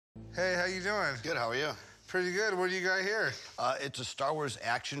Hey, how you doing? Good, how are you? Pretty good. What do you got here? It's a Star Wars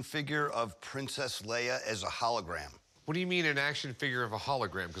action figure of Princess Leia as a hologram. What do you mean an action figure of a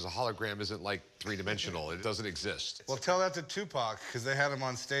hologram? Because a hologram isn't like three-dimensional. It doesn't exist. Well, tell that to Tupac, because they had him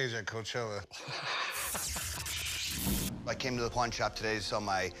on stage at Coachella. I came to the pawn shop today to sell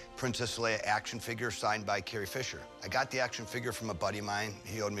my Princess Leia action figure signed by Carrie Fisher. I got the action figure from a buddy of mine.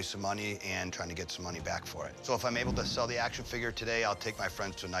 He owed me some money and trying to get some money back for it. So if I'm able to sell the action figure today, I'll take my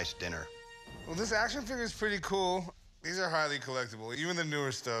friends to a nice dinner. Well, this action figure is pretty cool. These are highly collectible, even the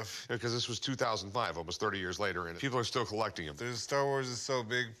newer stuff. Because this was 2005, almost 30 years later, and people are still collecting them. Star Wars is so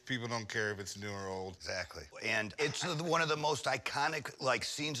big, people don't care if it's new or old. Exactly. And it's one of the most iconic,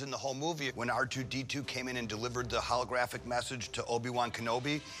 scenes in the whole movie when R2-D2 came in and delivered the holographic message to Obi-Wan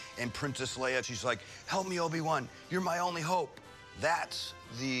Kenobi, and Princess Leia, she's like, "Help me, Obi-Wan, you're my only hope." That's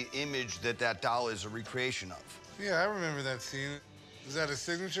the image that doll is a recreation of. Yeah, I remember that scene. Is that a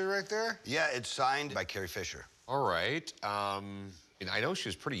signature right there? Yeah, it's signed by Carrie Fisher. All right. And I know she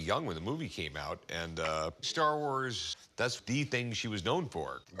was pretty young when the movie came out, and Star Wars, that's the thing she was known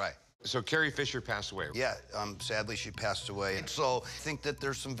for. Right. So Carrie Fisher passed away. Yeah, sadly, she passed away. So I think that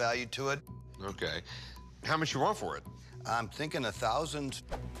there's some value to it. Okay. How much you want for it? I'm thinking 1,000.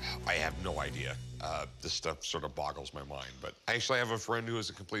 I have no idea. This stuff sort of boggles my mind, but I actually have a friend who is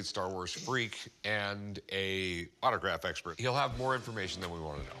a complete Star Wars freak and a autograph expert. He'll have more information than we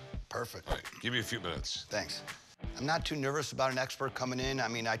want to know. Perfect. All right, give me a few minutes. Thanks. I'm not too nervous about an expert coming in. I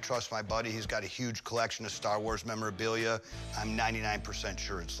mean, I trust my buddy. He's got a huge collection of Star Wars memorabilia. I'm 99%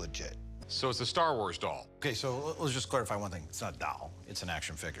 sure it's legit. So it's a Star Wars doll. Okay, so let's just clarify one thing. It's not a doll. It's an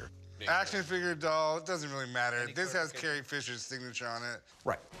action figure. Action figure doll, it doesn't really matter. This has Carrie Fisher's signature on it.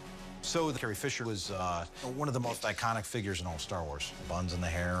 Right. So Carrie Fisher was one of the most iconic figures in all Star Wars. Buns in the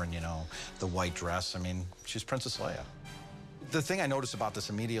hair and, the white dress. I mean, she's Princess Leia. The thing I noticed about this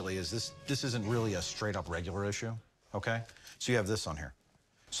immediately is this isn't really a straight-up regular issue, okay? So you have this on here.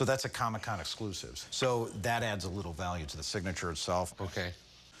 So that's a Comic-Con exclusive. So that adds a little value to the signature itself. Okay.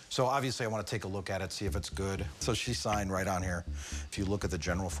 So obviously I want to take a look at it, see if it's good. So she signed right on here. If you look at the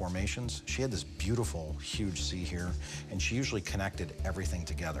general formations, she had this beautiful, huge C here, and she usually connected everything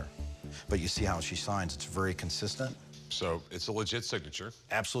together. But you see how she signs, it's very consistent. So it's a legit signature.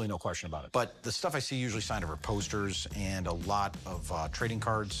 Absolutely no question about it. But the stuff I see usually signed are posters and a lot of trading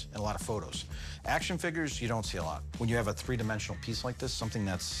cards and a lot of photos. Action figures, you don't see a lot. When you have a three-dimensional piece like this, something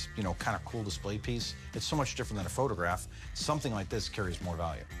that's, kind of cool display piece, it's so much different than a photograph. Something like this carries more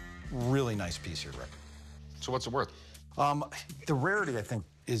value. Really nice piece here, Rick. So what's it worth? The rarity, I think,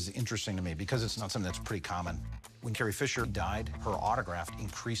 is interesting to me because it's not something that's pretty common. When Carrie Fisher died, her autograph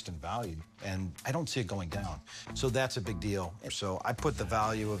increased in value, and I don't see it going down. So that's a big deal. So I put the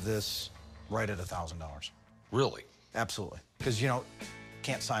value of this right at $1,000. Really? Absolutely. Because,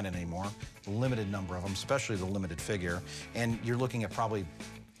 can't sign it anymore. Limited number of them, especially the limited figure. And you're looking at probably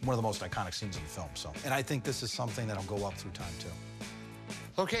one of the most iconic scenes in the film. So, and I think this is something that'll go up through time, too.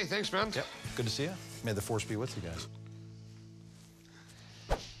 Okay, thanks, man. Yep. Good to see you. May the force be with you guys.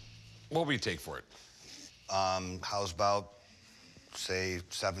 What will you take for it? How's about, say,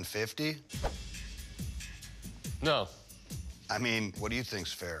 $750? No. I mean, what do you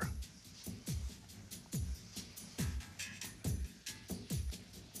think's fair?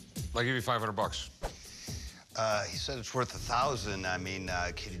 I'll give you 500 bucks. He said it's worth 1,000. I mean,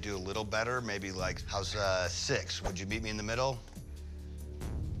 can you do a little better? Maybe how's 6? Would you meet me in the middle?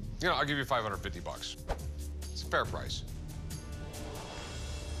 I'll give you 550 bucks. It's a fair price.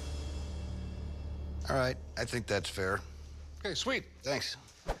 All right, I think that's fair. Okay, sweet. Thanks.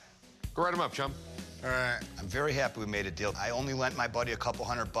 Go write him up, chum. All right. I'm very happy we made a deal. I only lent my buddy a couple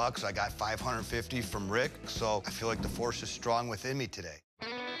 $100. I got 550 from Rick, so I feel like the force is strong within me today.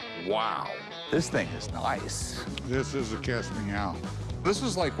 Wow. This thing is nice. This is a casting out. This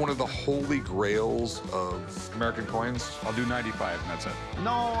is like one of the holy grails of American coins. I'll do 95, and that's it.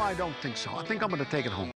 No, I don't think so. I think I'm going to take it home.